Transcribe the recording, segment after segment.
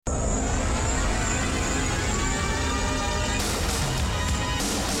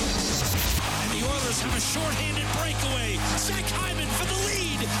shorthanded breakaway. Zach Hyman for the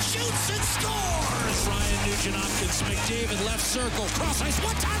lead. Shoots and scores. Ryan Nugent-Hopkins, McDavid left circle. Cross ice,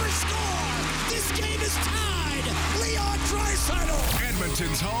 one-timer, score. This game is tied. Leon Draisaitl.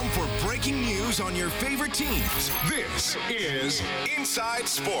 Edmonton's home for breaking news on your favorite teams. This is Inside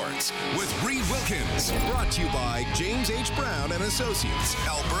Sports with Reed Wilkins. Brought to you by James H. Brown and Associates,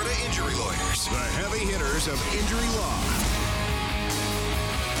 Alberta Injury Lawyers, the heavy hitters of injury law.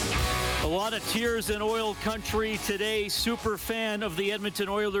 A lot of tears in oil country today. Super fan of the Edmonton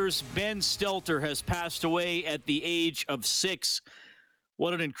Oilers, Ben Stelter, has passed away at the age of 6.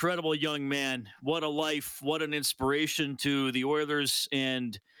 What an incredible young man. What a life. What an inspiration to the Oilers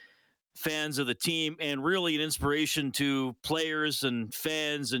and fans of the team, and really an inspiration to players and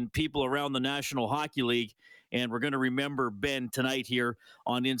fans and people around the National Hockey League. And we're going to remember Ben tonight here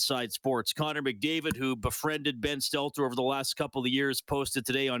on Inside Sports. Connor McDavid, who befriended Ben Stelter over the last couple of years, posted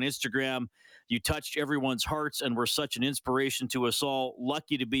today on Instagram, "You touched everyone's hearts and were such an inspiration to us all.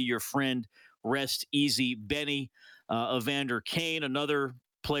 Lucky to be your friend. Rest easy, Benny." Evander Kane, another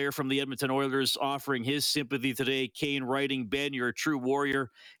player from the Edmonton Oilers, offering his sympathy today. Kane writing, "Ben, you're a true warrior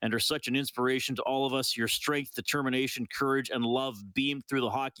and are such an inspiration to all of us. Your strength, determination, courage, and love beamed through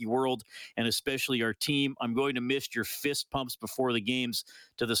the hockey world and especially our team. I'm going to miss your fist pumps before the games.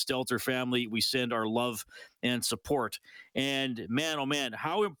 To the Stelter family, we send our love and support." And man, oh man,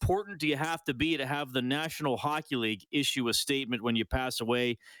 how important do you have to be to have the National Hockey League issue a statement when you pass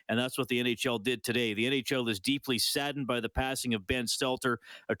away? And that's what the NHL did today. The NHL is deeply saddened by the passing of Ben Stelter,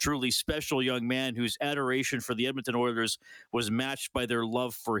 a truly special young man whose adoration for the Edmonton Oilers was matched by their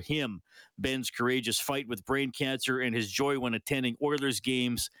love for him. Ben's courageous fight with brain cancer and his joy when attending Oilers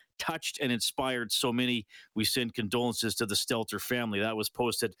games touched and inspired so many. We send condolences to the Stelter family. That was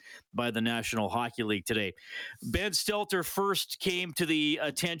posted by the National Hockey League today. Ben Stelter first came to the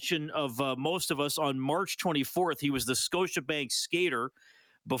attention of most of us on March 24th. He was the Scotiabank skater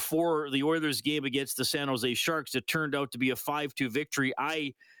before the Oilers game against the San Jose Sharks. It turned out to be a 5-2 victory.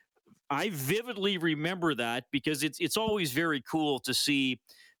 I vividly remember that because it's always very cool to see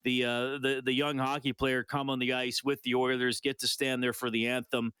the young hockey player come on the ice with the Oilers, get to stand there for the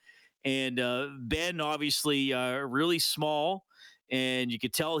anthem. And Ben, obviously, really small, and you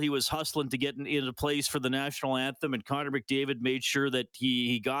could tell he was hustling to get into place for the national anthem. And Connor McDavid made sure that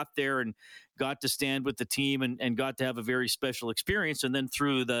he got there and got to stand with the team and got to have a very special experience. And then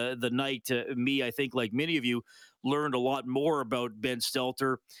through the night, me, I think, like many of you, learned a lot more about Ben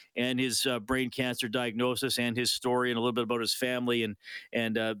Stelter and his brain cancer diagnosis and his story, and a little bit about his family and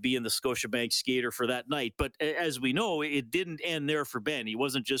being the Scotiabank skater for that night. But as we know, it didn't end there for Ben. He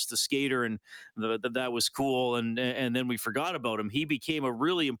wasn't just a skater and that was cool and then we forgot about him. He became a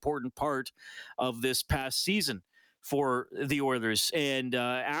really important part of this past season for the Oilers. And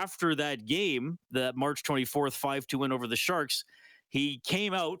after that game, that March 24th 5-2 win over the Sharks, he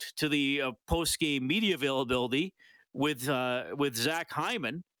came out to the post-game media availability with Zach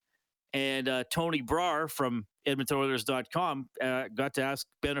Hyman and Tony Brar from EdmontonOilers.com. Got to ask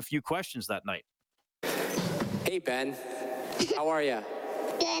Ben a few questions that night. Hey, Ben. How are you?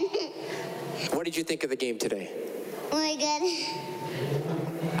 Good. What did you think of the game today? Really good.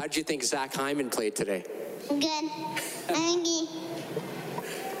 How did you think Zach Hyman played today? Good. I think he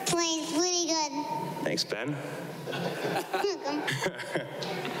plays really good. Thanks, Ben. Welcome.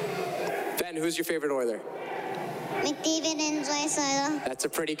 Ben, who's your favorite Oiler? McDavid and Draisaitl. That's a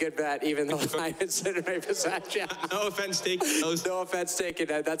pretty good bet, even though Hyman's sitting right beside you. No offense taken. No offense taken.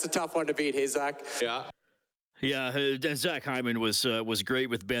 That's a tough one to beat. Hey, Zach. Yeah. Yeah, Zach Hyman was great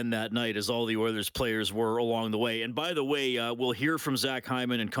with Ben that night, as all the Oilers players were along the way. And by the way, we'll hear from Zach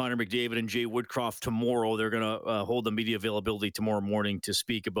Hyman and Connor McDavid and Jay Woodcroft tomorrow. They're going to hold the media availability tomorrow morning to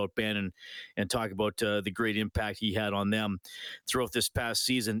speak about Ben and talk about the great impact he had on them throughout this past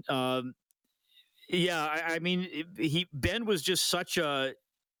season. I mean, Ben was just such a...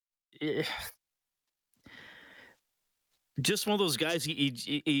 just one of those guys,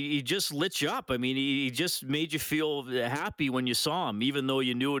 he just lit you up. I mean, he just made you feel happy when you saw him, even though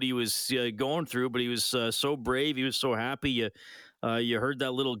you knew what he was going through. But he was so brave. He was so happy. You heard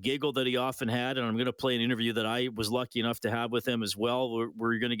that little giggle that he often had. And I'm going to play an interview that I was lucky enough to have with him as well.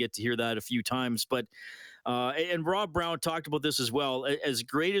 We're going to get to hear that a few times. But and Rob Brown talked about this as well. As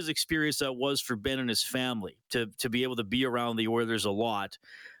great as experience that was for Ben and his family to be able to be around the Oilers a lot,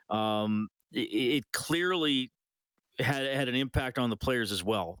 it clearly had an impact on the players as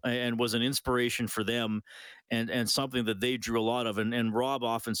well, and was an inspiration for them, and something that they drew a lot of. And Rob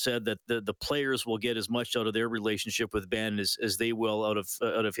often said that the players will get as much out of their relationship with Ben as they will out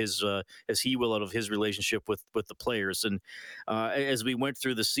of his as he will out of his relationship with the players. And as we went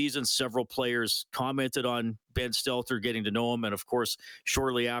through the season, several players commented on Ben Stelter, getting to know him, and of course,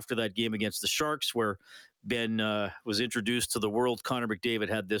 shortly after that game against the Sharks, where Ben was introduced to the world, Connor McDavid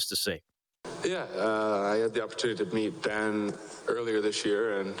had this to say. Yeah, I had the opportunity to meet Ben earlier this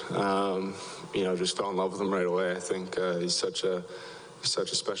year, and just fell in love with him right away. I think he's such a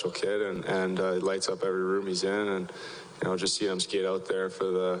special kid, and he lights up every room he's in. And just seeing him skate out there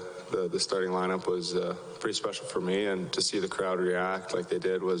for the starting lineup was pretty special for me. And to see the crowd react like they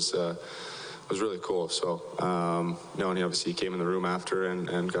did was really cool. So, and he obviously came in the room after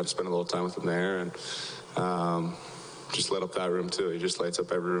and got to spend a little time with him there, and just lit up that room too. He just lights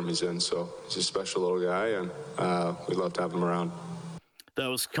up every room he's in. So he's a special little guy, and we love to have him around. That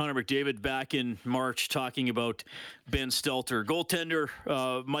was Connor McDavid back in March talking about Ben Stelter. Goaltender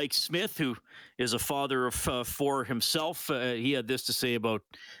Mike Smith, who is a father of four himself, he had this to say about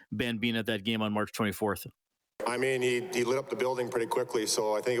Ben being at that game on March 24th. I mean, he lit up the building pretty quickly,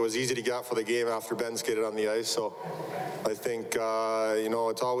 so I think it was easy to get out for the game after Ben skated on the ice. So I think,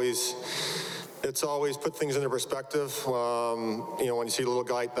 it's always put things into perspective. When you see a little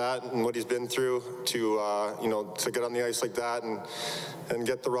guy like that and what he's been through to get on the ice like that and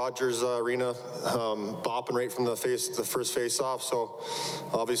get the Rogers Arena bopping right from the first face-off. So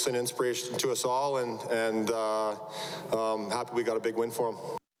obviously an inspiration to us all, and happy we got a big win for him.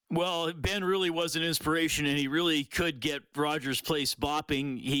 Well, Ben really was an inspiration, and he really could get Rogers Place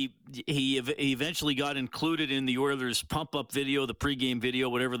bopping. He eventually got included in the Oilers pump-up video, the pregame video,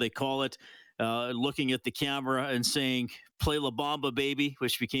 whatever they call it, looking at the camera and saying, "Play La Bamba, baby,"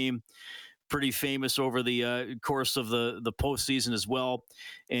 which became pretty famous over the course of the postseason as well.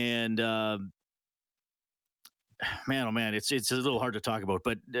 And man, oh man, it's a little hard to talk about.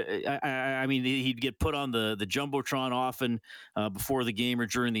 But I mean, he'd get put on the Jumbotron often before the game or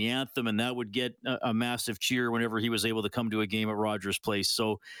during the anthem, and that would get a massive cheer whenever he was able to come to a game at Rogers Place.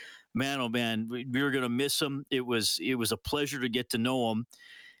 So, man, oh man, we were going to miss him. It was a pleasure to get to know him,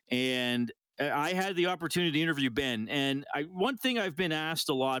 and I had the opportunity to interview Ben. And one thing I've been asked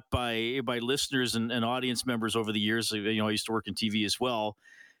a lot by listeners and audience members over the years, I used to work in TV as well.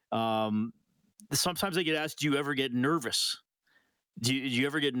 Sometimes I get asked, do you ever get nervous? Do you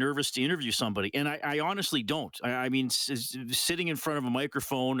ever get nervous to interview somebody? And I honestly don't. I mean, sitting in front of a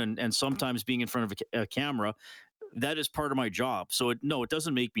microphone and sometimes being in front of a camera, that is part of my job. So it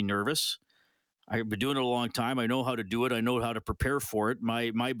doesn't make me nervous. I've been doing it a long time. I know how to do it. I know how to prepare for it.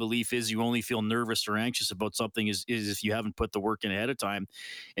 My belief is you only feel nervous or anxious about something is if you haven't put the work in ahead of time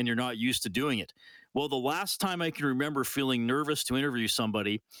and you're not used to doing it. Well, the last time I can remember feeling nervous to interview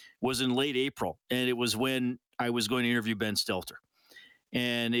somebody was in late April, and it was when I was going to interview Ben Stelter.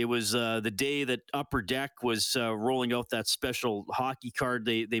 And it was the day that Upper Deck was rolling out that special hockey card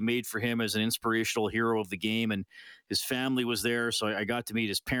they made for him as an inspirational hero of the game, and his family was there. So I got to meet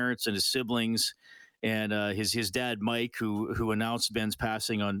his parents and his siblings, and his dad, Mike, who announced Ben's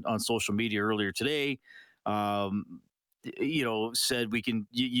passing on social media earlier today. Said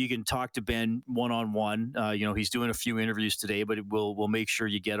you can talk to Ben one-on-one. He's doing a few interviews today, but we'll make sure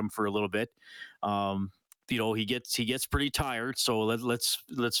you get him for a little bit. He gets pretty tired, so let's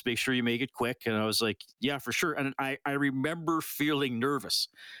make sure you make it quick. And I was like, yeah, for sure. And I remember feeling nervous.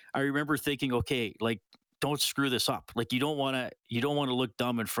 I remember thinking, okay, like, don't screw this up. Like, you don't want to look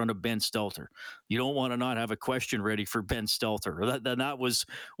dumb in front of Ben Stelter. You don't want to not have a question ready for Ben Stelter. That was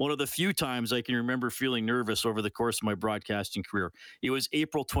one of the few times I can remember feeling nervous over the course of my broadcasting career. It was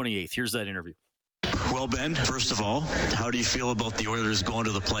April 28th. Here's that interview. Well, Ben, first of all, how do you feel about the Oilers going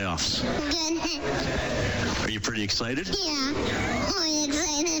to the playoffs? Good. Are you pretty excited? Yeah, I'm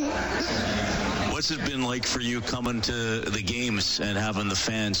excited. What's it been like for you coming to the games and having the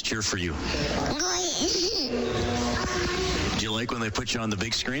fans cheer for you? Great. Do you like when they put you on the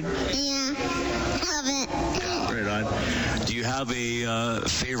big screen? Yeah, love it. Right on. Do you have a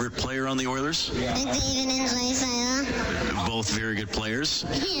favorite player on the Oilers? McDavid and Draisaitl. Both very good players.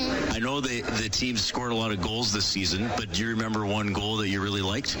 Yeah. I know the team scored a lot of goals this season, but do you remember one goal that you really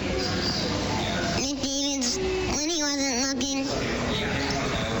liked? McDavid's when he wasn't looking.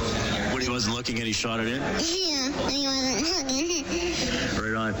 When he wasn't looking and he shot it in? Yeah, when he wasn't looking.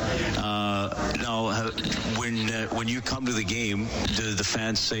 Right on. Now, when you come to the game, do the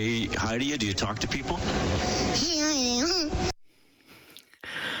fans say hi to you? Do you talk to people? Yeah, I do.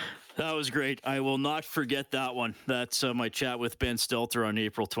 That that was great. I will not forget that one. That's my chat with Ben Stelter on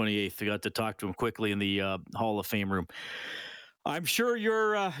April 28th. I got to talk to him quickly in the Hall of Fame room. I'm sure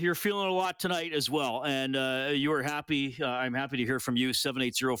you're feeling a lot tonight as well, and you are happy. I'm happy to hear from you.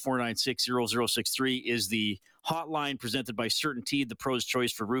 780-496-0063 is the hotline presented by CertainTeed, the pro's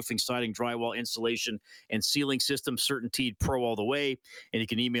choice for roofing, siding, drywall, insulation, and ceiling systems. CertainTeed Pro all the way. And you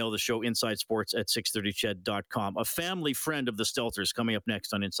can email the show insidesports@630ched.com. A family friend of the Stelters coming up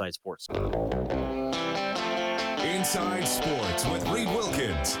next on Inside Sports. Inside Sports with Reed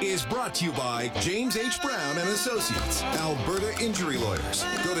Wilkins is brought to you by James H. Brown and Associates, Alberta Injury Lawyers.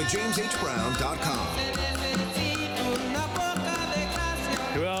 Go to jameshbrown.com.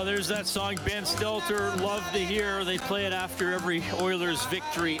 Well, there's that song Ben Stelter loved to hear. They play it after every Oilers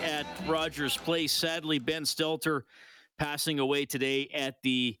victory at Rogers Place. Sadly, Ben Stelter passing away today at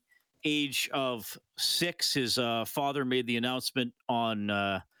the age of 6. His father made the announcement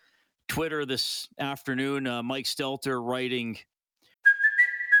on Twitter this afternoon. Mike Stelter writing,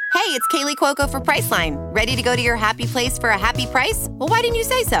 Hey, it's Kaylee Cuoco for Priceline. Ready to go to your happy place for a happy price? Well, why didn't you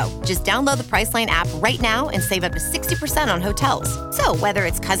say so? Just download the Priceline app right now and save up to 60% on hotels. So whether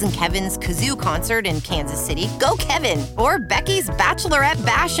it's Cousin Kevin's Kazoo Concert in Kansas City, go Kevin, or Becky's Bachelorette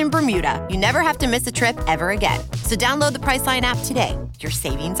Bash in Bermuda, you never have to miss a trip ever again. So download the Priceline app today. Your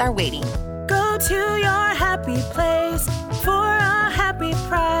savings are waiting. Go to your happy place for a happy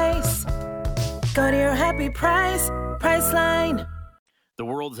price. Go to your happy price, Priceline. The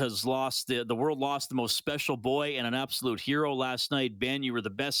world lost the most special boy and an absolute hero last night. Ben, you were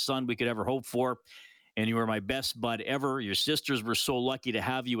the best son we could ever hope for, and you were my best bud ever. Your sisters were so lucky to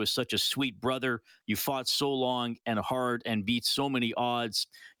have you as such a sweet brother. You fought so long and hard and beat so many odds.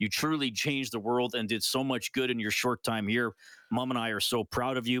 You truly changed the world and did so much good in your short time here. Mom and I are so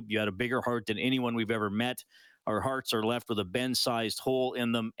proud of you. You had a bigger heart than anyone we've ever met. Our hearts are left with a Ben-sized hole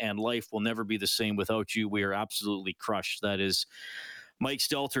in them, and life will never be the same without you. We are absolutely crushed. That is Mike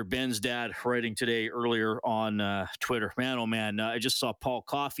Stelter, Ben's dad, writing today earlier on Twitter. Man, oh man, I just saw Paul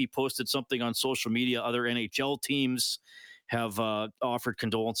Coffey posted something on social media. Other NHL teams have offered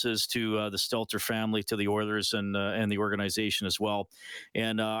condolences to the Stelter family, to the Oilers, and the organization as well.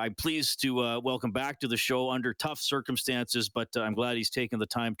 And I'm pleased to welcome back to the show under tough circumstances, but I'm glad he's taken the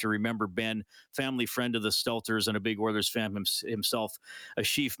time to remember Ben, family friend of the Stelters and a big Oilers fan himself.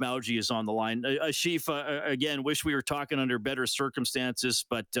 Asheef Mauji is on the line. Asheef, again, wish we were talking under better circumstances,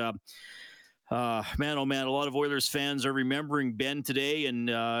 but man, oh man, a lot of Oilers fans are remembering Ben today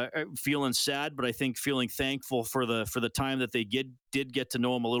and feeling sad, but I think feeling thankful for the time that they did get to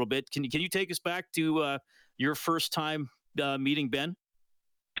know him a little bit. Can you take us back to your first time meeting Ben?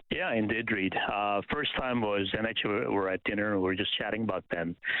 Yeah, indeed, Reed. First time was, and actually we were at dinner and we were just chatting about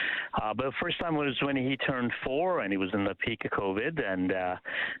Ben. But the first time was when he turned 4 and he was in the peak of COVID, and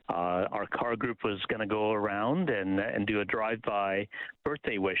our car group was going to go around and do a drive-by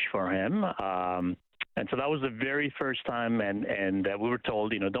birthday wish for him. And so that was the very first time, and we were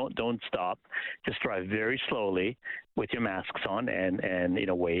told, don't stop, just drive very slowly with your masks on and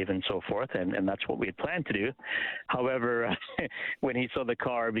wave and so forth, and that's what we had planned to do. However, when he saw the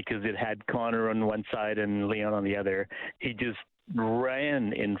car, because it had Connor on one side and Leon on the other, he just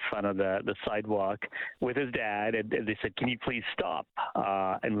ran in front of the sidewalk with his dad, and they said, "Can you please stop?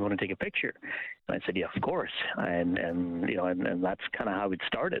 And we want to take a picture." And I said, "Yeah, of course." And that's kind of how it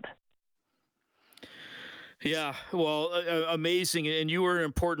started. Yeah, well, amazing, and you were an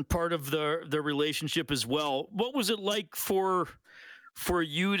important part of the relationship as well. What was it like for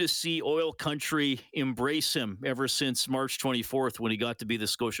you to see Oil Country embrace him ever since March 24th when he got to be the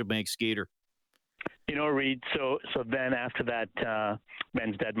Scotiabank skater? Reed, so then after that,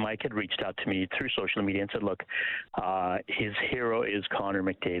 Ben's dad, Mike, had reached out to me through social media and said, look, his hero is Connor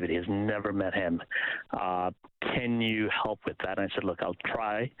McDavid. He has never met him. Can you help with that? And I said, look, I'll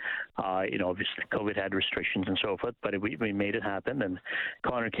try. Obviously COVID had restrictions and so forth, but we made it happen. And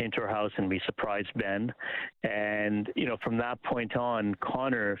Connor came to our house and we surprised Ben. And, from that point on,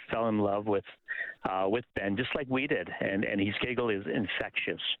 Connor fell in love with Ben, just like we did. And his giggle is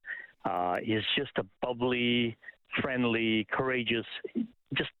infectious. He's just a bubbly, friendly, courageous,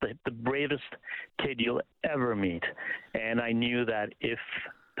 just the bravest kid you'll ever meet. And I knew that if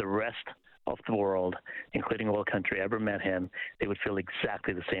the rest of the world, including Oil Country, ever met him, they would feel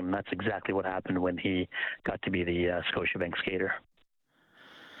exactly the same. And that's exactly what happened when he got to be the Scotiabank skater.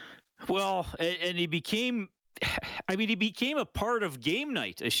 Well, and he became a part of game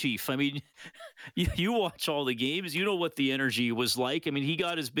night, Asheef. I mean, you watch all the games. You know what the energy was like. I mean, he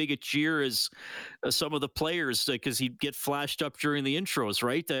got as big a cheer as some of the players because he'd get flashed up during the intros,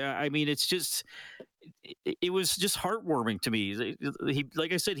 right? I mean, it's just it was just heartwarming to me. He,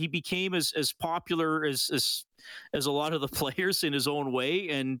 like I said, he became as popular as a lot of the players in his own way,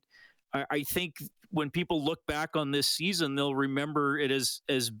 and I think when people look back on this season, they'll remember it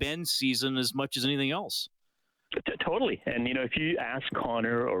as Ben's season as much as anything else. Totally. And, if you ask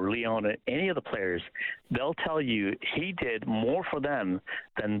Connor or Leon or any of the players, they'll tell you he did more for them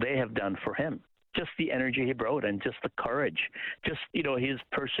than they have done for him. Just the energy he brought and just the courage, just, his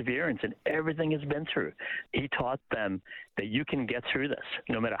perseverance and everything he's been through. He taught them that you can get through this,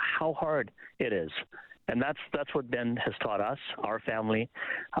 no matter how hard it is. And that's what Ben has taught us, our family.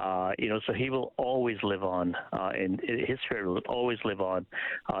 So he will always live on, and his spirit will always live on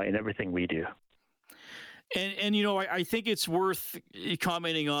in everything we do. And I think it's worth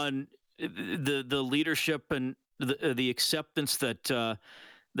commenting on the leadership and the acceptance that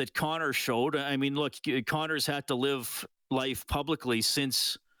Connor showed. I mean, look, Connor's had to live life publicly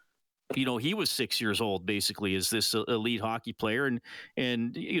since he was 6 years old, basically, as this elite hockey player,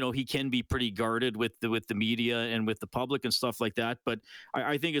 and he can be pretty guarded with the media and with the public and stuff like that. But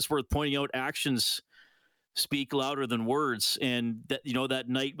I think it's worth pointing out actions speak louder than words. And that, that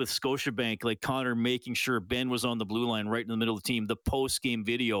night with Scotiabank, like Connor making sure Ben was on the blue line right in the middle of the team, the post-game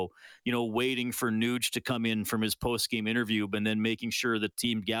video, waiting for Nuge to come in from his post-game interview, and then making sure the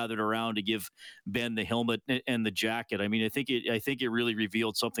team gathered around to give Ben the helmet and the jacket. I mean, I think it really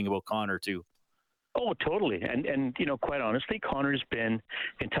revealed something about Connor too. Oh, totally. And quite honestly, Connor's been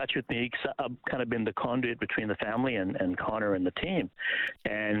in touch with me. I've kind of been the conduit between the family and Connor and the team.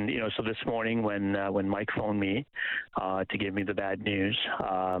 And, so this morning when Mike phoned me to give me the bad news,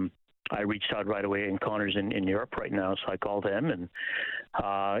 I reached out right away, and Connor's in Europe right now. So I called him and,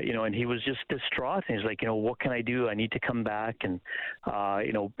 and he was just distraught. And he's like, what can I do? I need to come back and,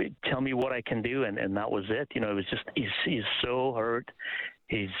 tell me what I can do. And that was it. It was just, he's so hurt.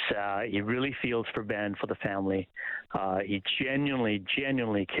 He really feels for Ben, for the family. He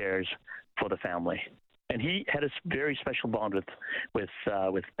genuinely cares for the family, and he had a very special bond with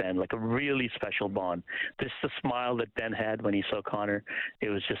Ben, like a really special bond. Just the smile that Ben had when he saw Connor, it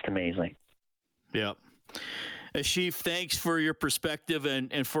was just amazing. Yeah. Chief, thanks for your perspective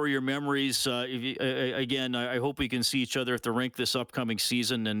and for your memories. Again, I hope we can see each other at the rink this upcoming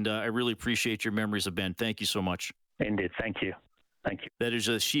season, and I really appreciate your memories of Ben. Thank you so much. Indeed. Thank you. Thank you. That is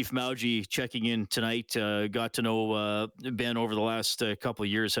Chief Mauji checking in tonight. Got to know Ben over the last couple of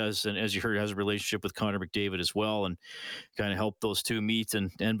years, and as you heard, has a relationship with Connor McDavid as well, and kind of helped those two meet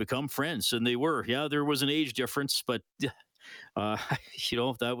and become friends. And they were. Yeah, there was an age difference, but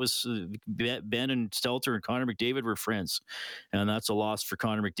that was Ben and Stelter and Connor McDavid were friends, and that's a loss for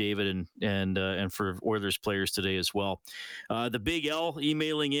Connor McDavid and for Oilers players today as well. The Big L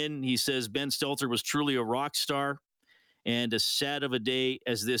emailing in, he says Ben Stelter was truly a rock star. And as sad of a day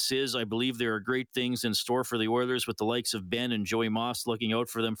as this is, I believe there are great things in store for the Oilers with the likes of Ben and Joey Moss looking out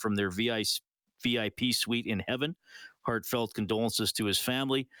for them from their VIP suite in heaven. Heartfelt condolences to his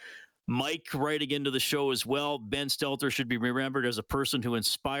family. Mike writing into the show as well. Ben Stelter should be remembered as a person who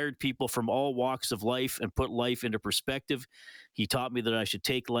inspired people from all walks of life and put life into perspective. He taught me that I should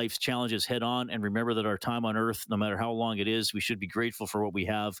take life's challenges head on and remember that our time on earth, no matter how long it is, we should be grateful for what we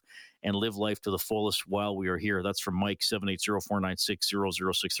have and live life to the fullest while we are here. That's from Mike,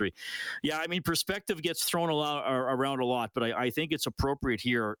 780-496-0063. Yeah, I mean, perspective gets thrown around a lot, but I think it's appropriate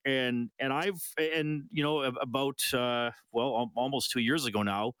here. And about almost 2 years ago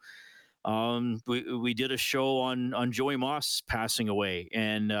now, we did a show on Joey Moss passing away,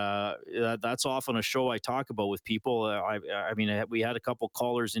 and that's often a show I talk about with people. We had a couple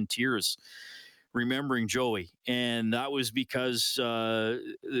callers in tears remembering Joey, and that was because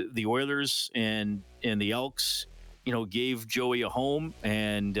the Oilers and the Elks, gave Joey a home,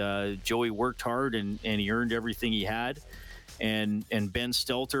 and Joey worked hard and he earned everything he had. And Ben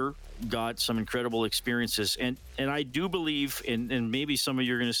Stelter got some incredible experiences. And I do believe, and maybe some of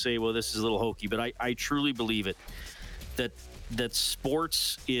you are going to say, well, this is a little hokey, but I truly believe it, that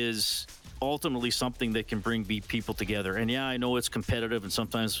sports is ultimately something that can bring people together. And yeah, I know it's competitive, and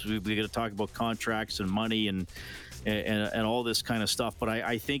sometimes we got to talk about contracts and money and all this kind of stuff. But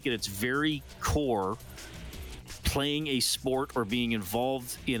I think at its very core, playing a sport or being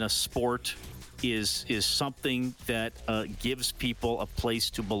involved in a sport is something that gives people a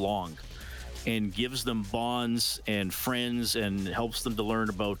place to belong and gives them bonds and friends and helps them to learn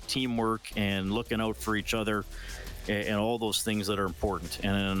about teamwork and looking out for each other and all those things that are important.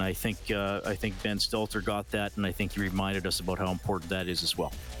 And I think Ben Stelter got that, and I think he reminded us about how important that is as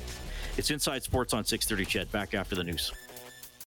well. It's Inside Sports on 630 CHED. Back after the news.